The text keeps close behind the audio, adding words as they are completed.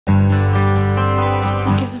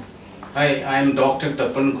Hi, I am Dr.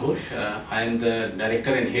 Tapan Ghose. I am the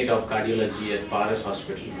Director and Head of Cardiology at Paras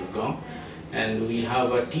Hospital, Gurgaon. And we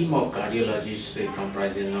have a team of cardiologists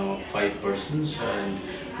comprising now 5 persons, and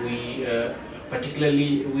we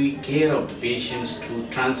particularly care of the patients through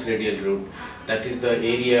transradial route. That is the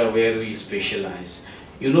area where we specialize.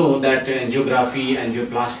 You know that angiography,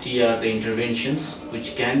 angioplasty are the interventions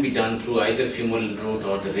which can be done through either femoral route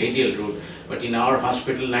or the radial route. But in our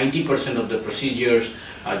hospital, 90% of the procedures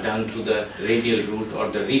are done through the radial route or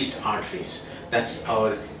the wrist arteries. That's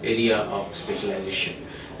our area of specialization.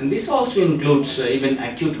 And this also includes even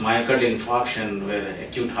acute myocardial infarction, where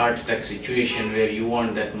acute heart attack situation where you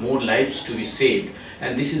want that more lives to be saved.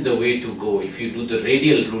 And this is the way to go. If you do the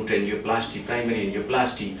radial route angioplasty, primary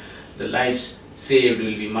angioplasty, the lives saved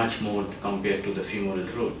will be much more compared to the femoral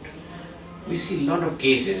route. We see a lot of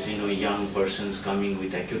cases, young persons coming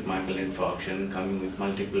with acute myocardial infarction, coming with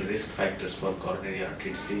multiple risk factors for coronary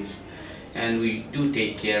artery disease, and we do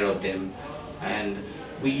take care of them. And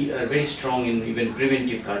we are very strong in even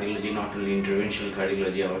preventive cardiology, not only interventional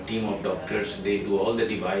cardiology. Our team of doctors, they do all the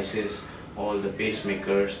devices, all the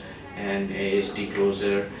pacemakers and ASD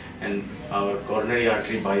closer, and our coronary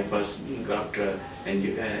artery bypass graft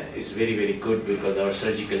is very good, because our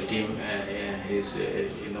surgical team is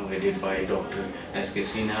headed by Dr. S.K.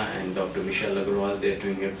 Sinha and Dr. Vishal Agarwal. They are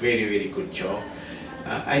doing a very good job.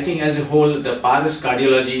 I think as a whole, the Paras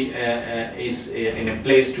cardiology is in a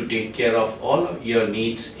place to take care of all of your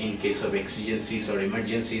needs in case of exigencies or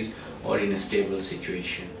emergencies or in a stable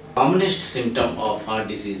situation. Commonest symptom of heart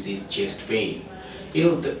disease is chest pain.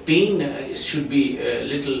 The pain should be a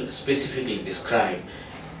little specifically described.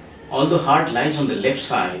 Although heart lies on the left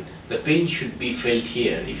side, the pain should be felt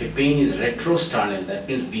here. If a pain is retrosternal, that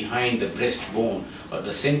means behind the breastbone or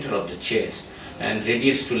the center of the chest, and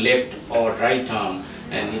radiates to left or right arm,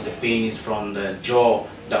 and if the pain is from the jaw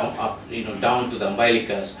down up, down to the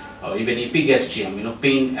umbilicus or even epigastrium,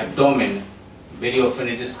 pain abdomen, very often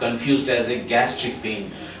it is confused as a gastric pain.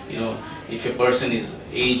 If a person is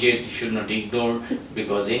aged, should not ignore,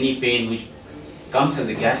 because any pain which comes as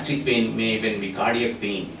a gastric pain may even be cardiac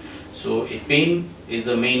pain. So if pain is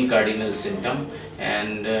the main cardinal symptom,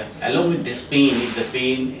 and along with this pain, if the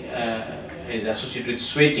pain is associated with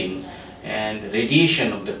sweating and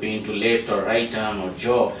radiation of the pain to left or right arm or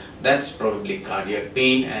jaw, that's probably cardiac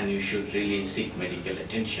pain, and you should really seek medical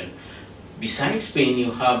attention. Besides pain,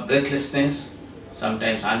 you have breathlessness,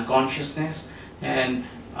 sometimes unconsciousness, and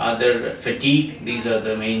other fatigue. These are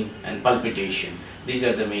the main, and palpitation. These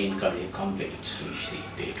are the main cardiac complaints we see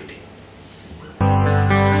day to day.